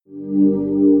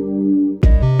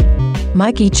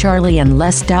Mikey, Charlie, and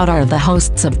Les Dowd are the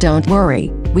hosts of Don't Worry,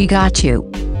 We Got You,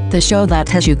 the show that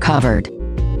has you covered.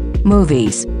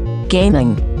 Movies,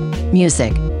 gaming,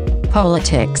 music,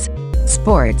 politics,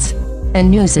 sports, and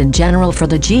news in general for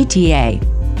the GTA.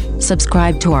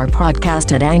 Subscribe to our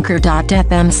podcast at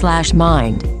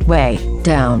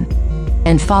anchor.fm/mindwaydown.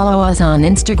 And follow us on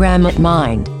Instagram at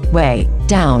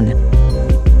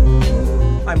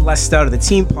mindwaydown. I'm Les Dowd of the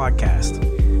Team Podcast.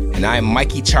 And I'm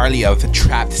Mikey Charlie of the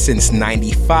Trapped Since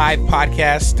 95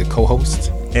 podcast, the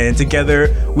co-host. And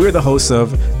together, we're the hosts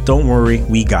of Don't Worry,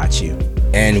 We Got You.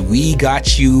 And we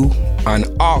got you on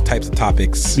all types of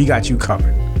topics. We got you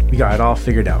covered. We got it all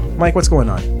figured out. Mike, what's going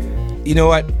on? You know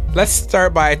what? Let's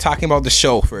start by talking about the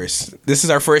show first. This is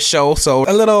our first show, so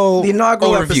a little the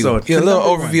inaugural overview. episode. Yeah, a little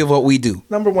overview of what we do.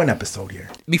 Number one episode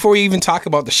here. Before we even talk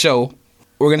about the show,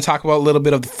 we're going to talk about a little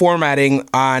bit of the formatting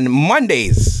on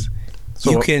Mondays. So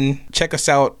you can check us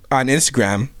out on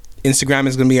Instagram. Instagram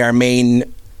is going to be our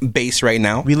main base right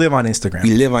now. We live on Instagram.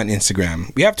 We live on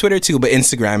Instagram. We have Twitter too, but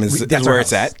Instagram is where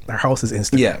it's at. Our house is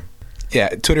Instagram. Yeah.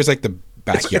 Twitter's like the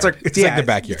backyard. It's like the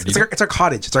backyard. It's our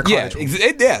cottage. It's our cottage.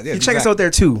 Yeah. You check us out there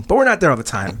too, but we're not there all the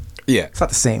time. Yeah. It's not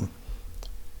the same.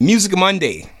 Music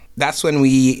Monday. That's when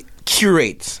we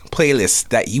curate playlists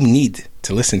that you need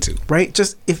to listen to. Right?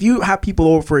 Just if you have people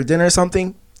over for a dinner or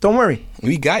something, don't worry.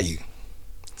 We got you.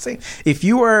 Say, if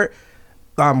you are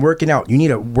working out, you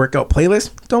need a workout playlist,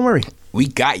 don't worry. We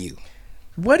got you.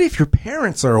 What if your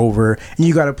parents are over and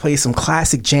you got to play some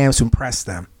classic jams to impress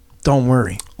them? Don't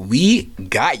worry. We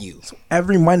got you. So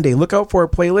every Monday, look out for a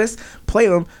playlist, play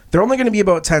them. They're only going to be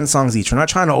about 10 songs each. We're not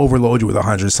trying to overload you with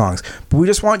 100 songs, but we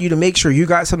just want you to make sure you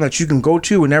got something that you can go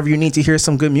to whenever you need to hear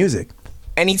some good music.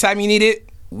 Anytime you need it,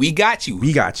 we got you.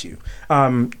 We got you.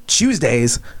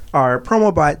 Tuesdays, our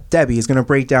promo bot, Debbie, is going to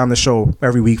break down the show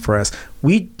every week for us.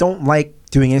 We don't like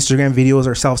doing Instagram videos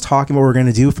ourselves talking what we're going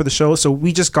to do for the show, so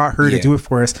we just got her to do it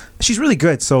for us. She's really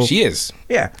good. So she is.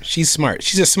 Yeah. She's smart.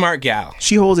 She's a smart gal.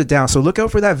 She holds it down. So look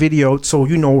out for that video so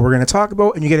you know what we're going to talk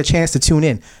about and you get a chance to tune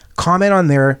in. Comment on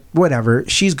there, whatever.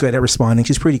 She's good at responding.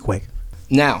 She's pretty quick.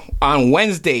 Now, on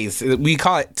Wednesdays, we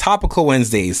call it Topical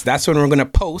Wednesdays. That's when we're going to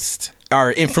post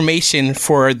our information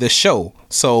for the show.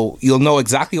 So you'll know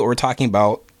exactly what we're talking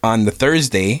about on the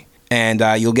Thursday, and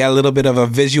you'll get a little bit of a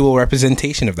visual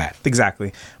representation of that.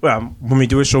 Exactly. Well, when we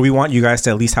do a show, we want you guys to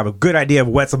at least have a good idea of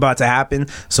what's about to happen.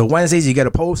 So Wednesdays, you get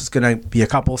a post. It's going to be a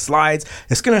couple of slides.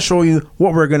 It's going to show you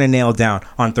what we're going to nail down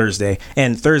on Thursday.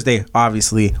 And Thursday,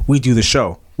 obviously, we do the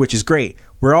show, which is great.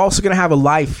 We're also going to have a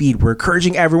live feed. We're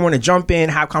encouraging everyone to jump in,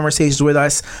 have conversations with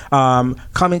us, come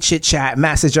and chit chat,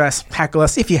 message us, heckle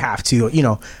us if you have to. You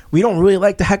know, we don't really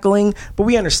like the heckling, but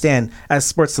we understand as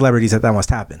sports celebrities that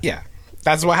must happen. Yeah,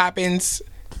 that's what happens.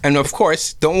 And of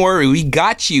course, don't worry, we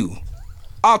got you.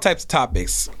 All types of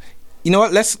topics. You know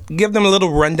what? Let's give them a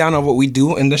little rundown of what we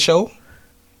do in the show.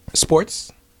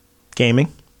 Sports.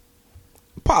 Gaming.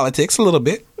 Politics, a little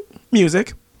bit.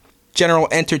 Music. General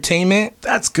entertainment.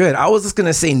 That's good. I was just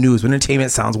gonna say news, but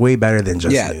entertainment sounds way better than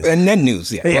just news. And then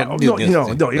news. Yeah. Well, you know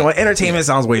what? Entertainment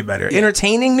sounds way better. Yeah.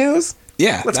 Entertaining news.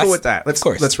 Yeah. Let's go with that. Let's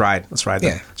ride. Let's ride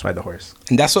the horse.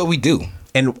 And that's what we do.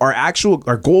 And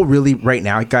our goal really right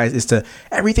now, guys, is to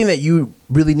everything that you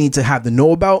really need to have to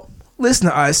know about. Listen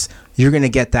to us. You're gonna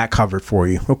get that covered for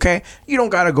you. Okay. You don't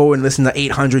gotta go and listen to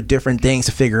 800 different things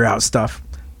to figure out stuff.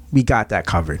 We got that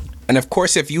covered. And of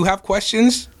course, if you have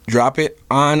questions, drop it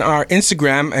on our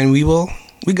Instagram and we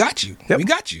got you. Yep. We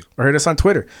got you. Or hit us on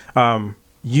Twitter.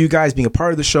 You guys being a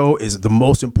part of the show is the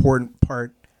most important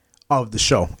part of the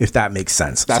show, if that makes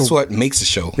sense. That's what makes the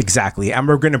show. Exactly. And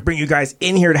we're going to bring you guys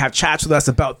in here to have chats with us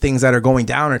about things that are going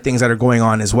down or things that are going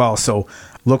on as well. So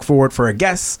look forward for a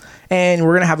guest and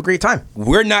we're going to have a great time.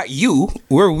 We're not you,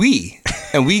 we're we.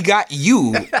 And we got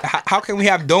you. How can we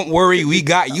have don't worry, we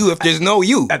got you if there's no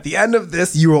you? At the end of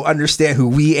this, you will understand who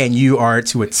we and you are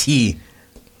to a T.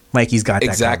 Mikey's got that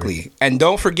exactly. covered. And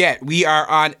don't forget, we are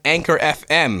on Anchor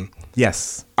FM.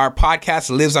 Yes. Our podcast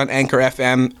lives on Anchor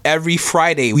FM. Every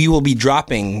Friday, we will be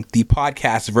dropping the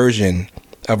podcast version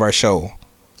of our show.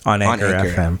 On Anchor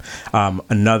FM.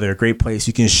 Another great place.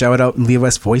 You can shout out and leave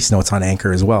us voice notes on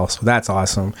Anchor as well. So that's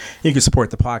awesome. You can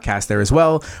support the podcast there as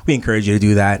well. We encourage you to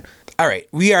do that. All right.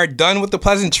 We are done with the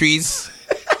pleasantries.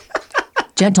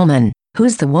 Gentlemen,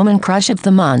 who's the woman crush of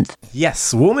the month?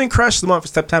 Yes, woman crush of the month for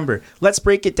September. Let's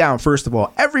break it down. First of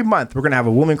all, every month we're going to have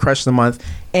a woman crush of the month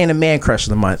and a man crush of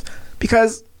the month.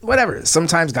 Because, whatever,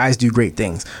 sometimes guys do great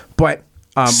things. But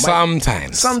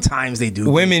sometimes they do.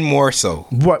 Women more so.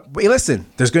 Wait, listen,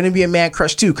 there's going to be a man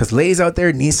crush too, because ladies out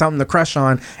there need something to crush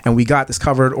on, and we got this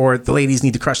covered. Or the ladies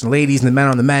need to crush on the ladies and the men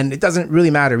on the men. It doesn't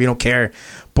really matter. We don't care.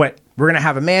 But we're going to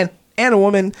have a man and a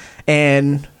woman.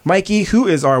 And Mikey, who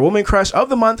is our woman crush of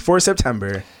the month for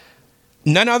September?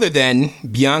 None other than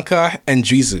Bianca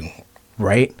Andreescu.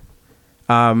 Right.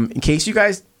 In case you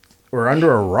guys were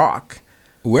under a rock,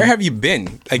 Where have you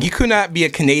been? Like, you could not be a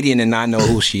Canadian and not know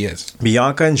who she is.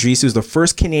 Bianca Andreescu is the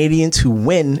first Canadian to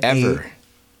win Ever.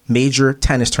 a major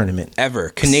tennis tournament. Ever.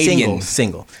 Canadian.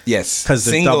 Single. Yes. Because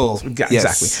the Single. doubles. Yeah,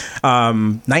 Yes.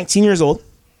 Exactly. 19 years old.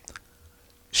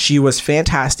 She was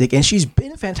fantastic, and she's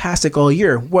been fantastic all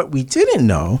year. What we didn't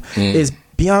know is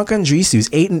Bianca Andreescu's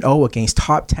 8-0 against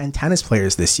top 10 tennis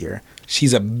players this year.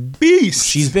 She's a beast.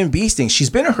 She's been beasting. She's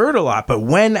been hurt a lot, but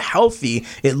when healthy,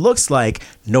 it looks like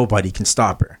nobody can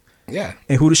stop her. Yeah.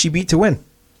 And who does she beat to win?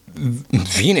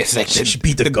 Venus. Like, She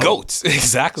beat the goat. goats.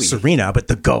 Exactly. Serena, but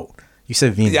the GOAT. You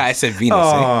said Venus. Yeah, I said Venus.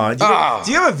 Oh, eh?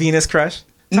 do you have a Venus crush?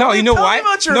 No, you know tell why? me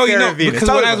about your No, affair you know, with Venus. because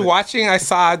Tell when me I was about it. watching, I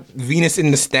saw Venus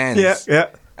in the stands. Yeah, yeah.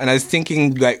 And I was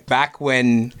thinking, like, back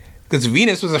when, because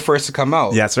Venus was the first to come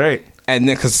out. Yeah, that's right. And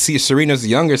then, because Serena's the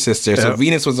younger sister, so Yeah.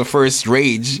 Venus was the first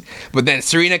rage. But then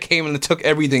Serena came and took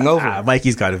everything over.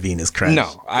 Mikey's got a Venus crush.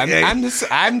 No, I mixed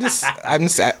up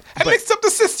the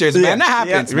sisters, man. That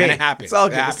happens, man. right. It happens. It's all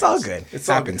good. It It's all happens. good. It's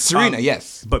It all happens. good. Serena,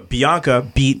 yes. But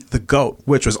Bianca beat the GOAT,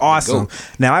 which was awesome. GOAT.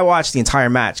 Now, I watched the entire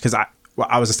match because I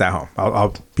was just at home.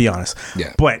 I'll be honest.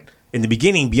 Yeah. But in the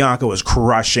beginning, Bianca was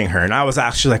crushing her. And I was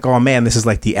actually like, oh, man, this is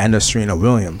like the end of Serena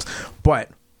Williams. But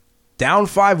down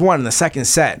 5-1 in the second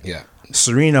set. Yeah.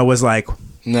 Serena was like,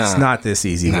 Nah. it's not this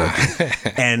easy, look.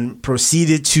 And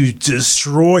proceeded to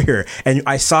destroy her. And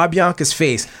I saw Bianca's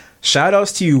face. Shout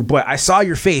outs to you, but I saw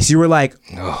your face. You were like,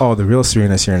 oh, the real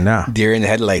Serena's here now. Deer in the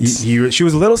headlights. She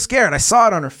was a little scared. I saw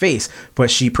it on her face,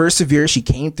 but she persevered. She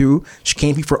came through. She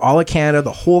came through for all of Canada.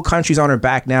 The whole country's on her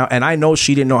back now. And I know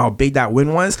she didn't know how big that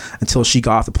win was until she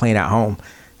got off the plane at home.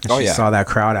 And she saw that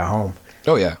crowd at home.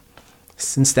 Oh, yeah.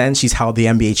 Since then, she's held the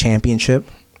NBA championship.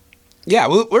 Yeah,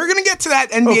 we're going to get to that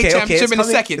NBA championship in a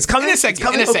second. It's coming. In a second. It's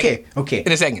coming. In a second. Okay.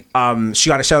 In a second. She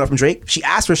got a shout out from Drake. She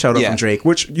asked for a shout out from Drake,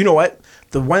 which, you know what?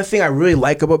 The one thing I really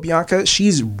like about Bianca,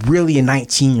 she's really a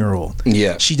 19-year-old.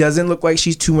 Yeah. She doesn't look like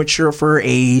she's too mature for her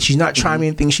age. She's not trying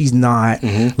anything she's not.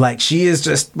 Like, she is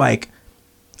just like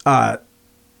a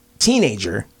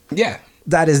teenager. Yeah.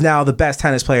 That is now the best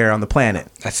tennis player on the planet.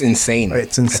 That's insane.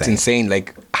 It's insane. That's insane.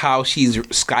 Like, how she's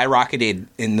skyrocketed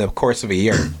in the course of a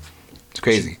year. It's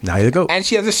crazy. Now you go. And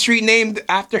she has a street named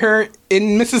after her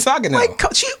in Mississauga now.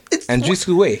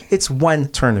 Andreescu Way. It's one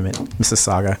tournament,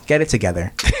 Mississauga. Get it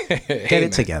together. Get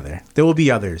it together. There will be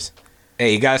others.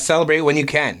 Hey, you gotta celebrate when you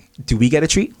can. Do we get a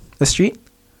treat? A street?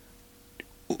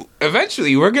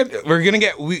 Eventually, we're gonna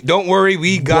get. Don't worry,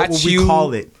 we got what will you. we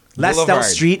call it? Les Boulevard.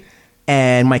 Street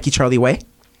and Mikey Charlie Way.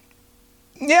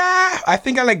 Yeah, I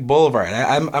think I like Boulevard.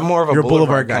 I'm more of a You're a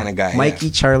Boulevard guy. kind of guy.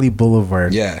 Mikey Charlie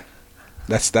Boulevard. Yeah,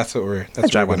 that's what we're. That's I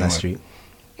what drive we're on going that with. street.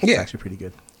 It's Yeah, actually pretty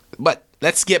good. but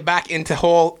let's get back into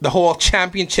the whole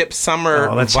championship summer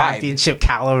Oh, the vibe. championship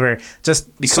caliber.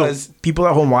 Just Because- so people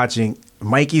at home watching,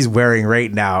 Mikey's wearing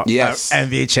right now Yes. a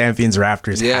NBA Champions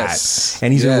Raptors Yes. hat.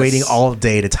 And he's been Yes. waiting all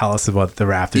day to tell us about the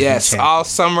Raptors. being Yes, champions. all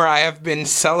summer I have been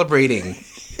celebrating.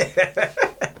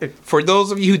 For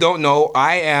those of you who don't know,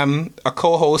 I am a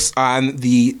co-host on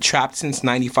the Trapped Since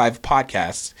 95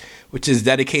 podcast, which is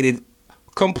dedicated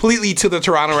completely to the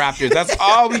Toronto Raptors. That's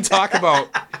all we talk about.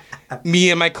 Me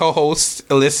and my co-host,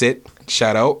 Illicit,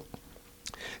 shout out.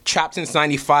 Trapped Since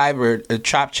 95 or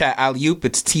Trap Chat Alley-Oop,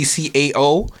 it's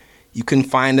TCAO. You can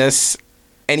find us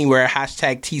anywhere,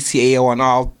 hashtag TCAO on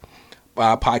all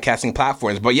podcasting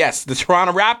platforms. But yes, the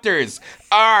Toronto Raptors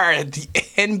are the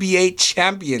NBA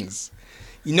champions.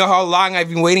 You know how long I've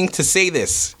been waiting to say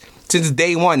this? Since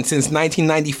day one, since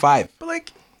 1995. But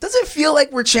like, does it feel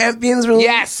like we're champions? Really?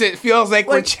 Yes, it feels like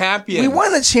we're champions. We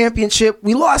won the championship.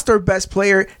 We lost our best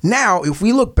player. Now, if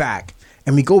we look back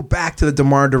and we go back to the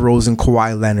DeMar DeRozan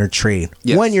Kawhi Leonard trade,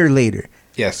 Yes. 1 year later,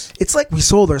 Yes. it's like we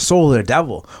sold our soul to the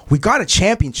devil. We got a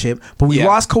championship, but we Yeah.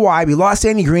 lost Kawhi, we lost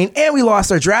Andy Green, and we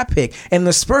lost our draft pick. And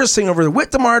the Spurs thing over with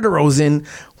DeMar DeRozan,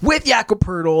 with Jakob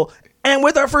Poeltl, and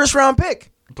with our first round pick.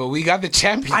 But we got the I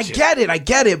championship.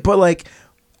 get it, but like,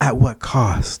 at what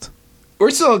cost? We're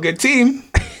still a good team.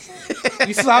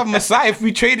 We still have Masai. If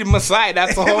we traded Masai,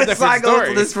 that's a whole Masai different goes story.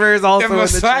 to the Spurs also if in the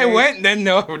Masai trade. went,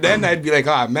 then I'd be like,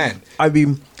 oh man. I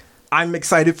mean, I'm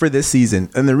excited for this season.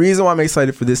 And the reason why I'm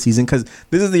excited for this season, because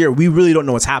this is the year we really don't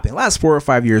know what's happening. Last 4 or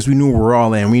 5 years, we knew we were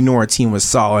all in. We knew our team was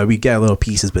solid. We get little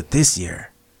pieces. But this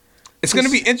year, It's going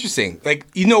to be interesting. Like,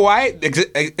 you know why?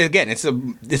 Again,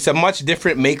 it's a much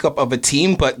different makeup of a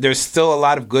team, but there's still a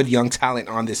lot of good young talent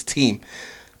on this team.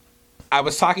 I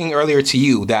was talking earlier to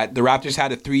you that the Raptors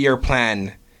had a 3-year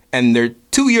plan, and they're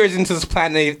 2 years into this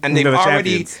plan, and they've They're the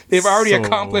already champions. So-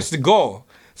 accomplished the goal.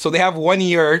 So they have 1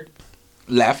 year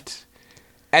left,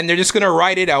 and they're just gonna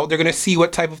ride it out. They're gonna see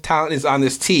what type of talent is on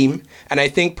this team, and I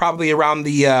think probably around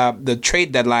the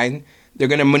trade deadline, they're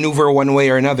gonna maneuver one way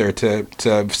or another to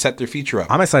set their future up.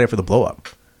 I'm excited for the blow up.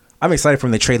 I'm excited for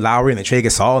when they trade Lowry and they trade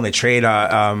Gasol and they trade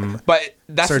But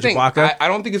that's Serge the thing. Ibaka. I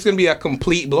don't think it's gonna be a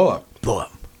complete blow up. blow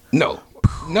up. No,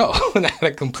 not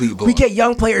a complete blow We up. get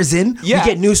young players in. Yeah. We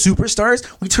get new superstars.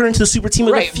 We turn into the super team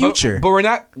of the future. But we're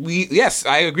not. Yes,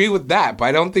 I agree with that. But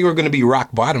I don't think we're going to be rock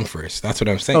bottom first. That's what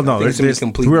I'm saying. Oh no, I think it's gonna be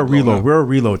completely we're a blown reload. up. We're a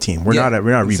reload team. We're Yeah, not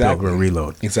rebuild. exactly. We're a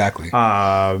reload. Exactly.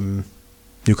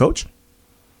 New coach.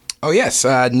 Oh yes,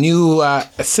 new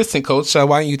assistant coach. Why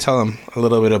don't you tell them a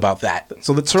little bit about that?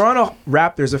 So the Toronto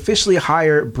Raptors officially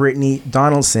hire Brittany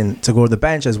Donaldson to go to the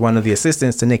bench as one of the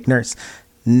assistants to Nick Nurse.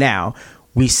 Now,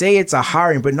 we say it's a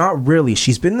hiring, but not really.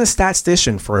 She's been the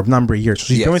statistician for a number of years.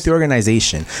 She's been with the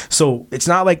organization. So it's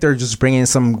not like they're just bringing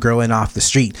some girl in off the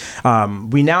street.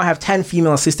 We now have 10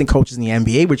 female assistant coaches in the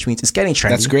NBA, which means it's getting trendy.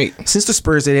 That's great. Since the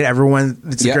Spurs did it,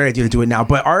 it's a great idea to do it now.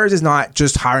 But ours is not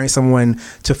just hiring someone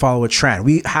to follow a trend.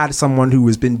 We had someone who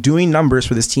has been doing numbers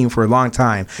for this team for a long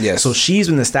time. Yes. So she's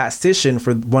been the statistician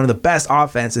for one of the best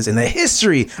offenses in the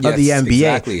history of the NBA.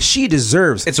 Exactly. She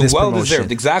deserves It's this well promotion.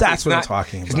 deserved. Exactly. That's what I'm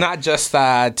talking about. It's not just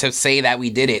to say that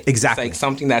we did it. Exactly. It's like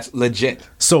something that's legit.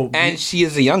 So and she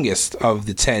is the youngest of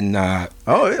the 10 is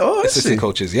assistant she?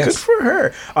 coaches. Yes. Good for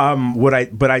her.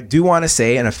 But I do want to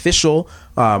say an official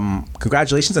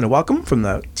congratulations and a welcome from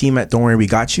the team at Don't Worry We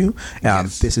Got You.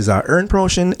 This is our earned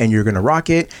promotion, and you're gonna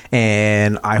rock it.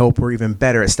 And I hope we're even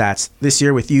better at stats this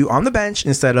year with you on the bench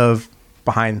instead of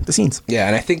behind the scenes. Yeah,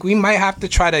 and I think we might have to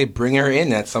try to bring her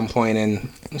in at some point and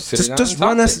sit down Just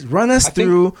and run us I think-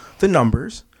 through the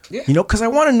numbers. Yeah. You know, because I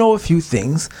want to know a few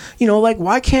things. You know, like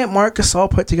why can't Marc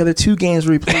Gasol put together 2 games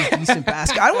where he plays decent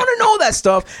basketball? I want to know that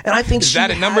stuff, and I think Is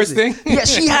that a numbers has thing? it. Yeah,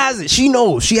 she has it. She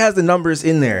knows. She has the numbers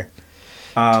in there.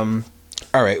 All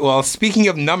right. Well, speaking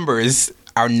of numbers,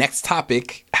 our next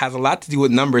topic has a lot to do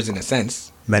with numbers in a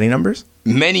sense. Many numbers.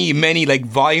 Many like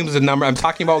volumes of number. I'm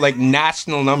talking about like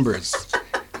national numbers.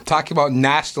 I'm talking about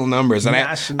national numbers, and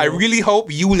I really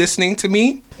hope you listening to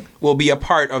me will be a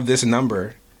part of this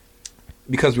number.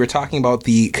 Because we're talking about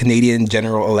the Canadian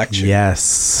general election.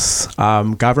 Yes.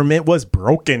 Government was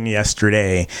broken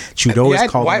yesterday. Trudeau is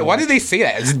called. Why did they say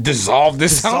that? Is it dissolve?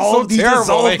 This sounds so He terrible.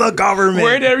 dissolved the government.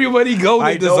 Where did everybody go?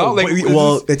 I know.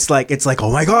 It's like,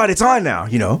 oh my God, it's on now.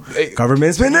 You know,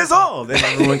 government's been dissolved. And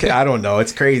everyone I don't know.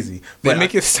 It's crazy. They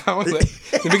make it sound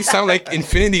like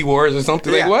Infinity Wars or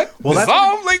something. Yeah. Like what? Well,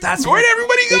 dissolve? Where did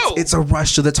everybody go? It's a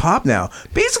rush to the top now.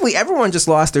 Basically, everyone just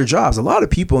lost their jobs. A lot of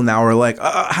people now are like,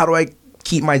 how do I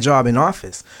keep my job in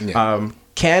office?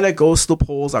 Canada goes to the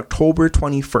polls October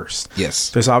 21st.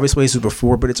 Yes. There's obvious ways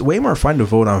before, but it's way more fun to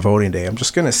vote on voting day. I'm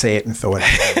just going to say it and throw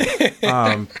it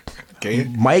out. Okay.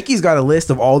 Mikey's got a list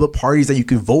of all the parties that you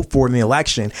can vote for in the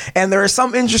election, and there are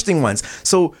some interesting ones.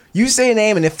 So you say a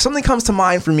name, and if something comes to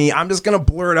mind for me, I'm just going to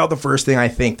blurt out the first thing I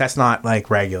think. That's not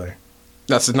like regular.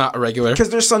 That's not regular.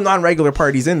 Because there's some non-regular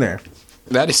parties in there.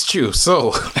 That is true.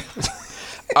 So,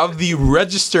 of the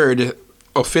registered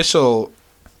official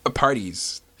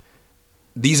parties,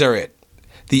 these are it.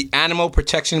 The Animal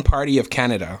Protection Party of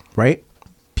Canada. Right?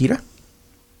 PETA?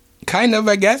 Kind of,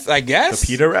 I guess. The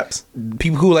PETA reps?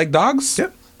 People who like dogs?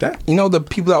 Yep. That. You know, the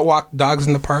people that walk dogs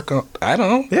in the park? I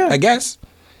don't know. Yeah. I guess.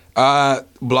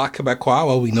 Bloc Québécois.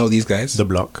 Well, we know these guys. The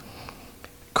Bloc.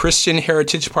 Christian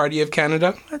Heritage Party of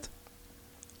Canada. What?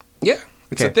 Yeah.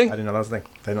 It's a thing. I didn't know that was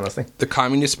a thing. The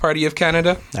Communist Party of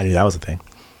Canada. I knew that was a thing.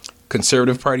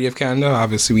 Conservative Party of Canada.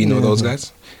 Obviously, we know those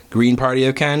guys. Green Party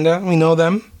of Canada. We know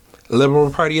them. Liberal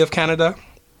Party of Canada.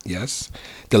 Yes.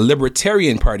 The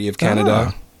Libertarian Party of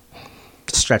Canada.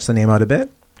 Stretch the name out a bit.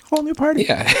 Whole new party.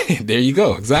 Yeah. There you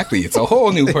go. Exactly. It's a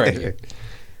whole new party.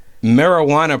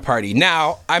 Marijuana Party.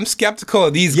 Now, I'm skeptical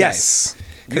of these guys. Yes.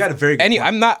 You got a very good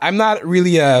point. I'm not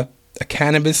really a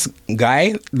cannabis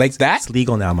guy like that. It's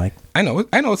legal now, Mike. I know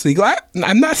it's legal.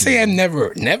 I'm not saying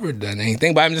I've never done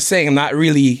anything, but I'm just saying I'm not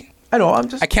really. I know.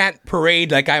 I can't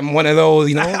parade like I'm one of those,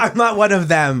 you know. I'm not one of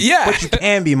them. Yeah. But you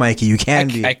can be, Mikey. You can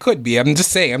be. I could be. I'm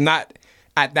just saying I'm not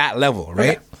at that level,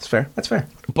 right? Okay. That's fair. That's fair.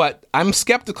 But I'm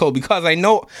skeptical because I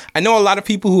know a lot of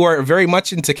people who are very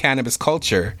much into cannabis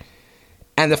culture,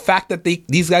 and the fact that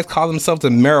these guys call themselves a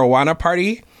marijuana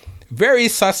party, very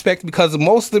suspect because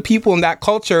most of the people in that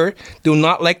culture do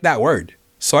not like that word.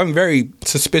 So I'm very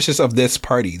suspicious of this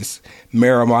party, this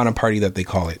marijuana party that they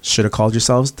call it. Should have called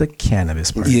yourselves the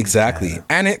Cannabis Party. Exactly.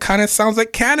 And it kind of sounds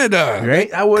like Canada. Right?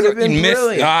 That would have been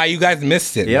brilliant. You guys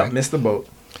missed it. Yep, man. missed the boat.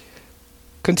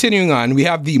 Continuing on, we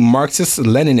have the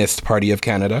Marxist-Leninist Party of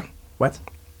Canada. What?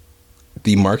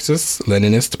 The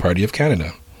Marxist-Leninist Party of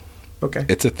Canada. Okay.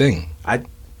 It's a thing. All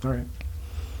right.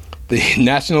 The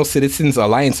National Citizens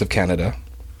Alliance of Canada.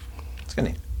 What's good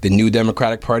name? The New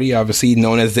Democratic Party, obviously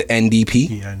known as the NDP.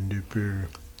 The NDP.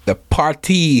 The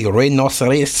Parti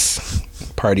Rhinoceros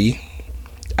Party.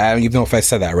 I don't even know if I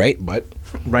said that right, but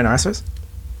Rhinoceros?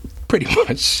 pretty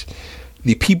much.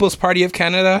 The People's Party of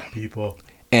Canada. People.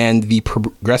 And the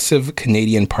Progressive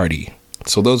Canadian Party.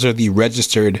 So those are the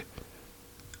registered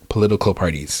political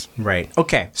parties. Right.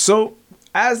 Okay. So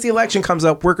as the election comes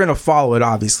up, we're going to follow it,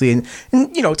 obviously, and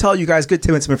tell you guys good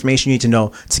tips and information you need to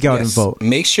know to go out and vote.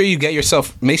 Make sure you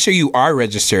make sure you are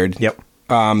registered. Yep.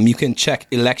 You can check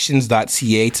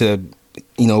elections.ca to,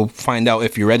 find out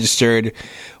if you're registered,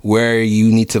 where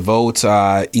you need to vote,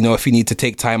 if you need to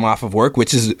take time off of work,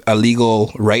 which is a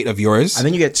legal right of yours. And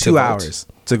then you get 2 hours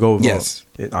to go vote. Yes.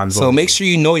 On so make sure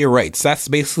you know your rights. That's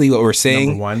basically what we're saying.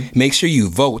 Number one. Make sure you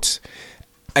vote.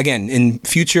 Again, in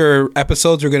future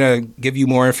episodes, we're going to give you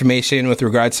more information with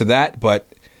regards to that. But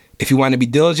if you want to be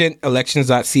diligent,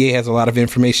 elections.ca has a lot of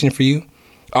information for you.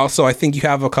 Also, I think you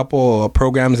have a couple of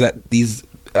programs that these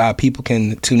people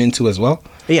can tune into as well.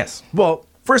 Yes. Well,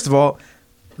 first of all,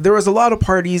 there was a lot of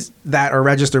parties that are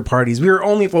registered parties. We were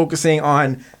only focusing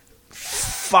on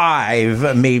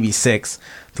 5, maybe 6.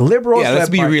 The Liberals. Yeah, let's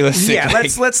be realistic. Yeah,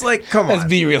 let's come on. Let's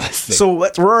be realistic. So we're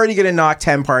already going to knock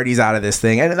 10 parties out of this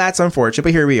thing, and that's unfortunate.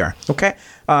 But here we are. Okay.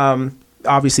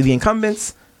 Obviously, the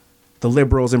incumbents, the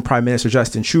Liberals and Prime Minister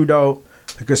Justin Trudeau,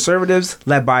 the Conservatives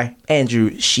led by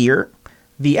Andrew Scheer,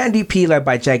 the NDP led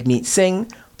by Jagmeet Singh,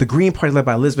 the Green Party led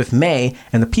by Elizabeth May,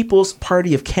 and the People's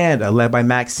Party of Canada led by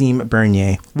Maxime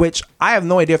Bernier, which I have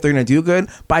no idea if they're going to do good,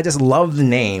 but I just love the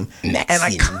name. Maxime and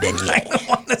I kind of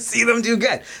want to see them do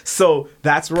good. So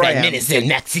that's where I am. Prime Minister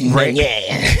Maxime Bernier.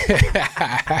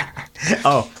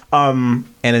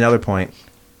 And another point.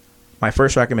 My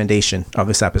first recommendation of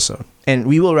this episode, and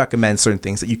we will recommend certain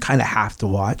things that you kind of have to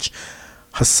watch.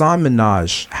 Hassan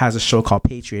Minhaj has a show called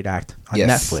Patriot Act on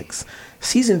Netflix.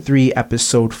 Season 3,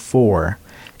 episode 4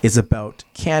 is about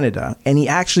Canada, and he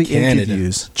actually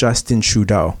interviews Justin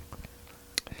Trudeau.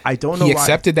 I don't know why. He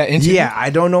accepted that interview? Yeah,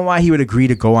 I don't know why he would agree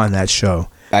to go on that show.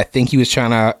 I think he was trying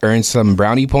to earn some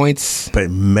brownie points. But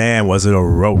man, was it a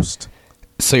roast.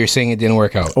 So you're saying it didn't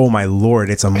work out? Oh my Lord,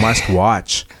 it's a must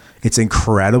watch. It's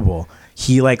incredible.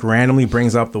 He randomly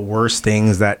brings up the worst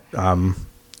things that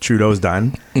Trudeau's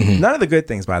done. Mm-hmm. None of the good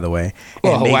things, by the way.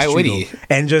 Well, why would he?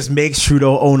 And just makes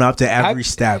Trudeau own up to every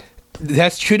step.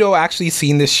 Has Trudeau actually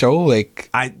seen this show?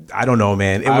 I don't know,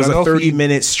 man. It was a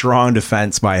 30-minute strong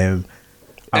defense by him.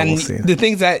 And the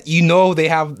things that they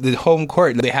have the home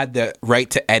court, they had the right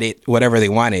to edit whatever they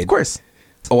wanted. Of course.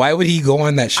 Why would he go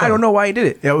on that show? I don't know why he did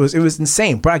it. It was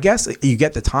insane. But I guess you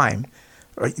get the time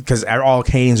because all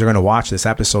Canadians are going to watch this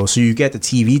episode, so you get the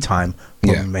TV time.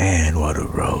 But man, what a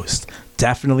roast!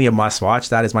 Definitely a must watch.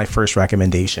 That is my first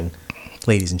recommendation,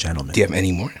 ladies and gentlemen. Do you have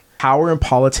any more? Power in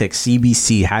Politics,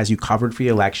 CBC, has you covered for the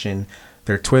election.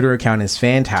 Their Twitter account is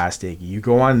fantastic. You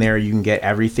go on there, you can get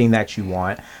everything that you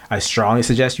want. I strongly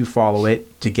suggest you follow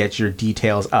it to get your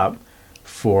details up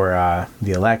for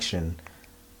the election.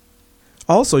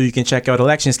 Also, you can check out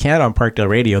Elections Canada on Parkdale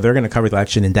Radio. They're going to cover the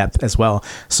election in depth as well.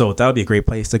 So that would be a great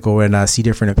place to go and see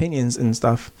different opinions and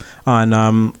stuff. On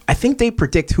I think they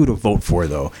predict who to vote for,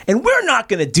 though. And we're not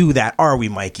going to do that, are we,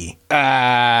 Mikey? No,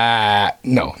 not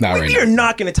right now. We are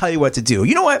not going to tell you what to do.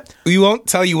 You know what? We won't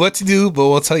tell you what to do, but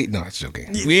we'll tell you. No, it's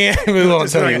joking. We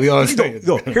won't tell you. We won't tell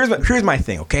you. Here's my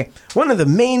thing, okay? One of the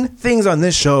main things on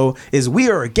this show is we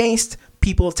are against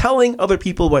people telling other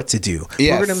people what to do.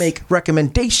 Yes. We're going to make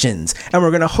recommendations, and we're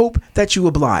going to hope that you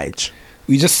oblige.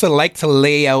 We just like to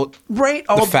lay out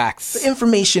all the facts. The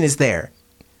information is there.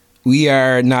 We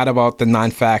are not about the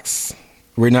non-facts.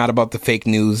 We're not about the fake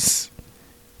news.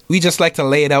 We just like to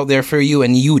lay it out there for you,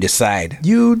 and you decide.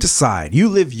 You decide. You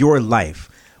live your life.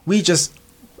 We just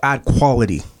add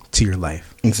quality to your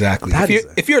life. Exactly.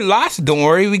 If you're lost, don't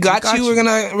worry. We got you.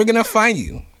 We're gonna find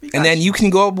you. And then you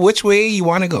can go which way you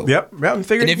want to go. Yep. And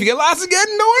if you get lost again,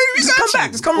 don't worry. We got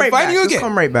you. Just come right back. Just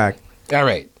come right back. All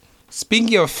right.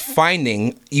 Speaking of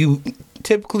finding, you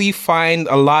typically find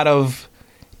a lot of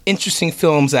interesting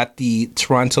films at the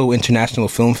Toronto International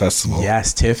Film Festival.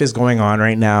 Yes, TIFF is going on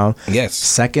right now. Yes.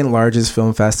 Second largest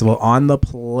film festival on the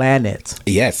planet.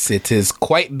 Yes, it is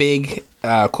quite big.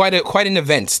 Quite an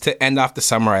event to end off the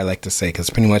summer, I like to say, because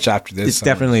pretty much after this, it's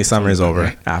definitely summer is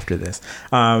over after this.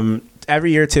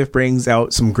 every year TIFF brings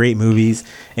out some great movies,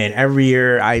 and every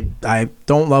year I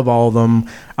don't love all of them.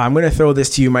 I'm gonna throw this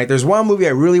to you, Mike. There's one movie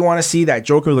I really want to see. That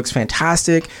Joker looks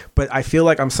fantastic, but I feel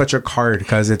like I'm such a card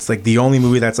because it's like the only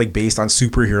movie that's like based on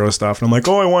superhero stuff, and I'm like,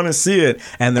 oh, I want to see it.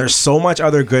 And there's so much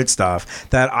other good stuff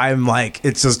that I'm like,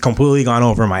 it's just completely gone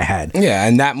over my head. Yeah,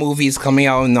 and that movie's coming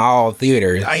out in all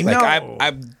theaters. I know. Like,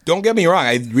 I don't get me wrong.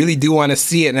 I really do want to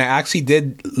see it, and I actually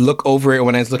did look over it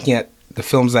when I was looking at the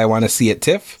films I want to see at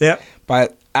TIFF. Yeah.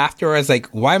 But after I was like,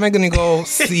 why am I going to go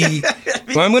see...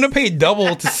 Well, I'm going to pay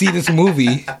double to see this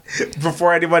movie.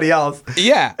 Before anybody else.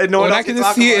 Yeah. And no one when I else can can just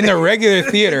talk see it in about the it. regular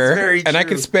theater, very and I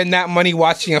true. can spend that money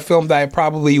watching a film that I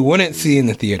probably wouldn't see in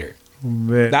the theater.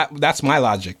 Man. That's my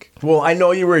logic. Well, I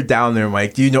know you were down there,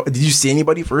 Mike. Did you see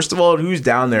anybody, first of all? Who's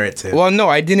down there at TIFF? Well, no,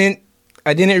 I didn't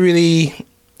really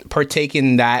partake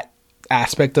in that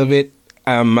aspect of it.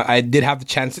 I did have the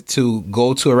chance to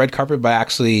go to a red carpet, but I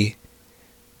actually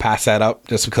passed that up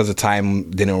just because the time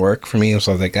didn't work for me.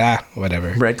 So I was like, whatever.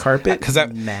 Red carpet? Because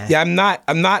Nah. I'm not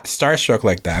starstruck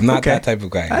like that. I'm not Okay. that type of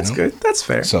guy. That's you know? good. That's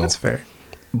fair. So- That's fair.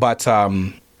 But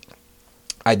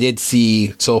I did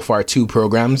see so far 2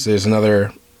 programs. There's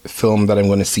another film that I'm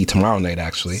going to see tomorrow night,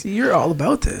 actually. See, you're all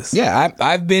about this. Yeah,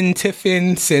 I've been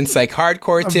tiffin since like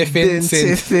hardcore tiffin. been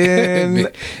since tiffin.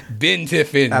 been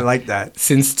tiffin. I like that.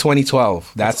 Since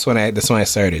 2012. That's when I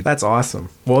started. That's awesome.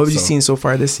 What have you So- seen so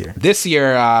far this year? This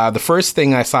year, the first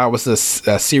thing I saw was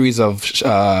a series of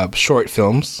short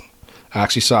films. I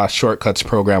actually saw Shortcuts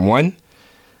Program 1.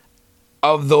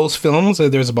 Of those films,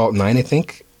 there's about 9, I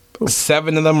think.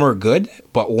 7 of them were good,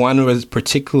 but one was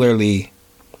particularly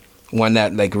one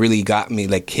that like really got me,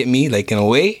 like hit me like in a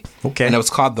way. Okay. And it was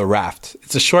called The Raft.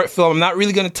 It's a short film. I'm not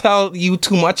really going to tell you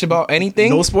too much about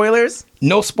anything. No spoilers?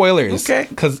 No spoilers. Okay.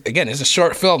 Because again, it's a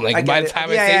short film. Like by the time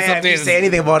I say something, if you say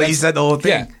anything about it, you that's- said the whole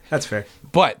thing. Yeah. That's fair.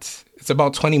 But it's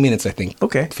about 20 minutes, I think.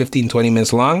 Okay. 15, 20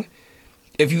 minutes long.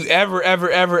 If you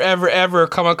ever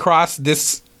come across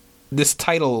this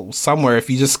title somewhere, if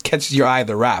you just catch your eye,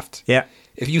 The Raft. Yeah.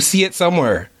 If you see it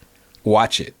somewhere,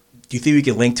 watch it. Do you think we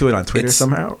can link to it on Twitter It's-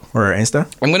 somehow or Insta?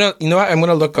 I'm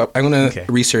gonna look up. I'm gonna Okay.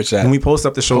 research that. When we post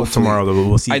up the show Hopefully. tomorrow, though,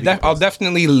 we'll see. if we can I'll post.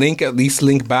 definitely at least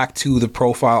link back to the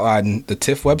profile on the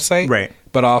TIFF website. Right.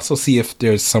 But I'll also see if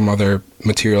there's some other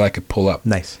material I could pull up.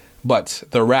 Nice. But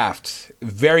The Raft,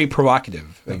 very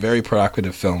provocative, a very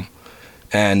provocative film,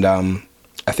 and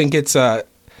I think it's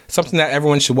something that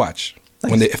everyone should watch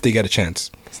if they get a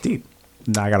chance. It's deep.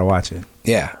 Now I gotta watch it.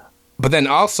 Yeah, but then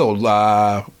also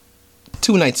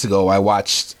 2 nights ago I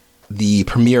watched the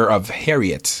premiere of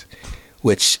Harriet,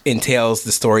 which entails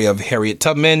the story of Harriet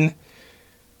Tubman.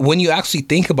 When you actually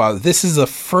think about it, this is the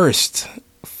first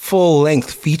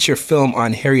full-length feature film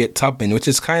on Harriet Tubman, which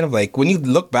is kind of like when you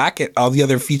look back at all the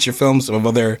other feature films of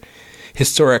other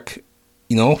historic,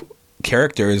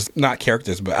 characters, not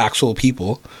characters, but actual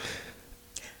people.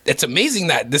 It's amazing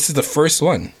that this is the first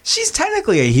one. She's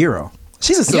technically a hero.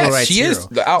 She's a civil Yes, rights she hero. is.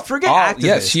 Forget activist.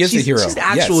 Yes, she is a hero. She's the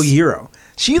actual Yes. hero.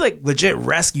 She like legit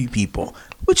rescued people,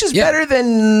 which is Yeah. better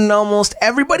than almost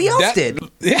everybody else That- did.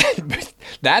 Yeah,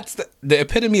 that's the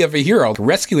epitome of a hero,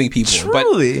 rescuing people.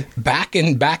 Truly. But back,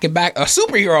 a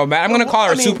superhero, man. I'm going to call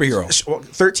her a superhero.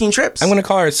 13 trips. I'm going to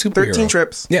call her a superhero. 13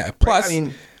 trips. Yeah. Plus,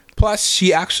 plus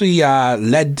she actually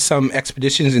led some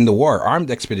expeditions in the war,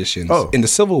 armed expeditions in the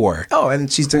Civil War. Oh,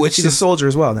 and she's Which a is- soldier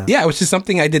as well now. Yeah, which is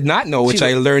something I did not know, which She's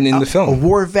I learned in the A film.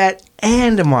 war vet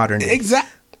and a modern day.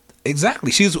 Exactly.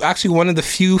 She's actually one of the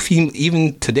few,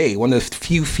 even today, one of the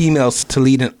few females to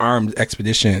lead an armed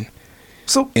expedition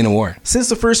So in a war. since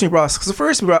the first we brought,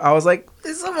 I was like,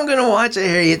 is someone gonna watch a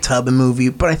Harriet Tubman movie?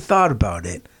 But I thought about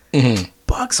it.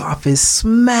 Box office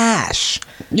smash.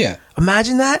 Yeah.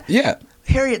 Imagine that. Yeah.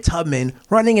 Harriet Tubman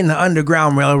running in the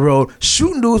Underground Railroad,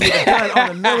 shooting dudes with a gun on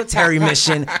a military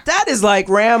mission. That is like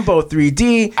Rambo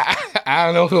 3D. I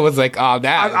don't know if it was like all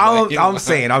that. I'm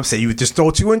saying, you just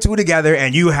throw 2 and 2 together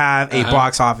and you have a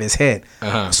box office hit.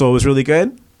 So it was really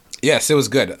good. Yes, it was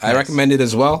good. I recommend it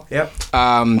as well. Yep.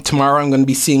 Tomorrow I'm going to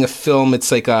be seeing a film.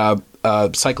 It's like a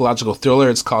psychological thriller.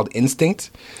 It's called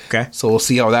Instinct. Okay. So we'll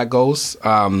see how that goes.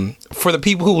 For the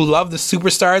people who love the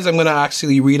superstars, I'm going to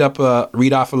actually read off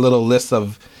a little list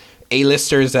of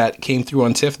A-listers that came through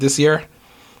on TIFF this year.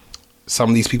 Some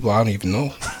of these people I don't even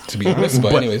know, to be honest.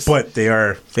 But anyways. But they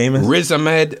are famous. Riz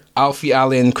Ahmed, Alfie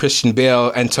Allen, Christian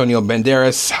Bale, Antonio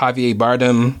Banderas, Javier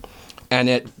Bardem,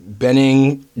 Annette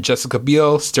Bening, Jessica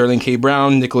Biel, Sterling K.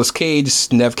 Brown, Nicolas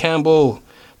Cage, Neve Campbell,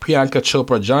 Priyanka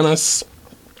Chopra Jonas,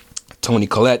 Toni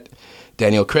Collette,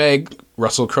 Daniel Craig,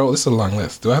 Russell Crowe. This is a long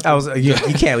list. Do I have to? I was you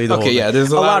can't leave the whole Okay, thing. yeah,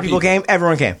 there's a lot of people came.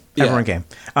 Everyone came. Yeah. Everyone came.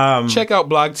 Check out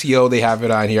BlogTO. They have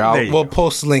it on here. There you We'll go.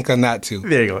 post a link on that too.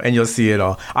 There you go, and you'll see it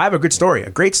all. I have a good story, a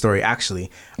great story actually.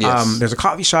 Yes. There's a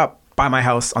coffee shop by my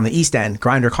house on the East End,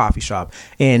 Grinder Coffee Shop,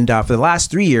 and for the last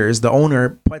 3 years, the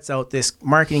owner puts out this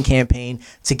marketing campaign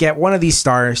to get one of these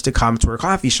stars to come to her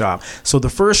coffee shop. So the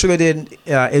first show they did,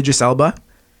 Idris Elba,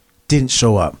 didn't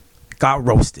show up, got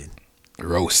roasted.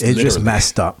 It just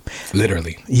messed up.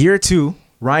 Literally. Year 2,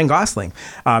 Ryan Gosling.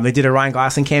 They did a Ryan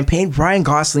Gosling campaign. Ryan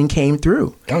Gosling came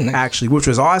through, Oh, nice. actually, which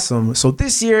was awesome. So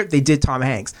this year, they did Tom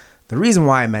Hanks. The reason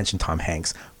why I mentioned Tom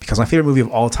Hanks, because my favorite movie of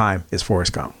all time is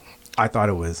Forrest Gump. I thought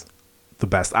it was the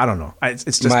best. I don't know. It's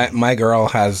just My girl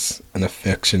has an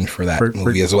affection for that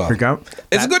movie as well. For Gump.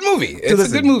 It's a good movie. It's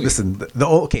Listen, a good movie. Listen, the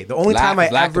only time I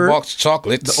ever, box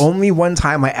chocolates. the only one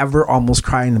time I ever almost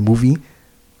cried in a movie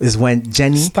is when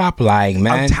Jenny. Stop lying,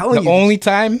 man. I'm telling the you. only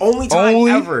time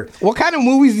Ever. What kind of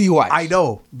movies do you watch? I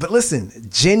know, but listen,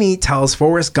 Ginny tells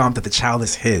Forrest Gump that the child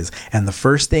is his, and the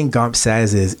first thing Gump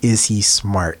says is he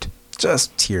smart?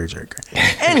 Just tearjerker.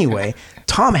 Anyway,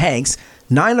 Tom Hanks,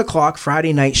 9 o'clock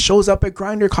Friday night, shows up at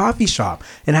Grinder Coffee Shop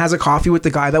and has a coffee with the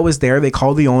guy that was there. They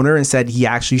called the owner and said he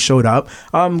actually showed up.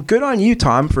 Good on you,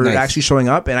 Tom, for Nice. actually showing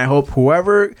up, and I hope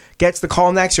whoever gets the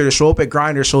call next year to show up at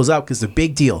Grinder shows up, because it's a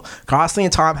big deal. Gosling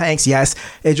and Tom Hanks, yes.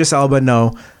 Idris Elba,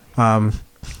 no.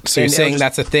 So you're and saying it'll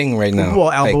that's a thing right now?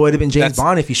 Well, Elba Like, would have been James that's-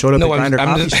 Bond if he showed up No, at I'm- Grinder I'm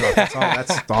Coffee just- Shop.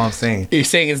 That's all I'm saying. You're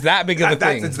saying it's that big of a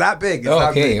thing? It's that big. It's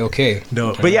that big. Okay.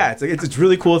 No, but yeah, it's a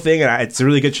really cool thing, and it's a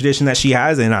really good tradition that she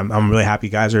has, and I'm really happy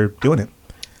you guys are doing it.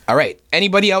 All right.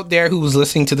 Anybody out there who's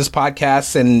listening to this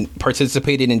podcast and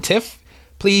participated in TIFF,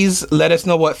 please let us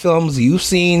know what films you've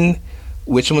seen,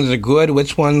 which ones are good,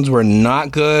 which ones were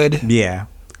not good. Yeah,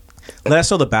 let us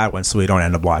know the bad ones so we don't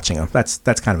end up watching them. That's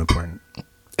kind of important.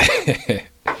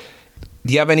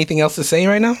 Do you have anything else to say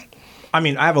right now? I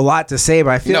mean, I have a lot to say,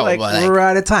 but I feel No, like but, like, we're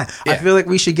out of time. I yeah. feel like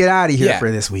we should get out of here Yeah. for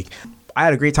this week. I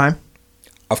had a great time.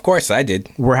 Of course I did.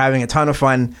 We're having a ton of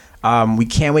fun. We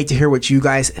can't wait to hear what you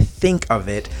guys think of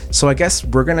it. So I guess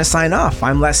we're gonna sign off.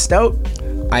 I'm Les Stout,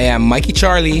 I am Mikey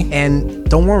Charlie. and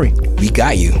don't worry. We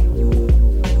got you.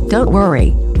 Don't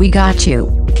worry, we got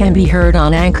you. Can be heard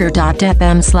on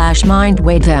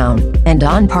anchor.fm/mindwaydown and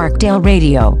on Parkdale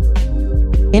Radio.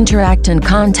 Interact and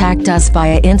contact us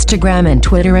via Instagram and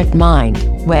Twitter at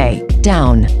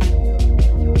Mindwaydown.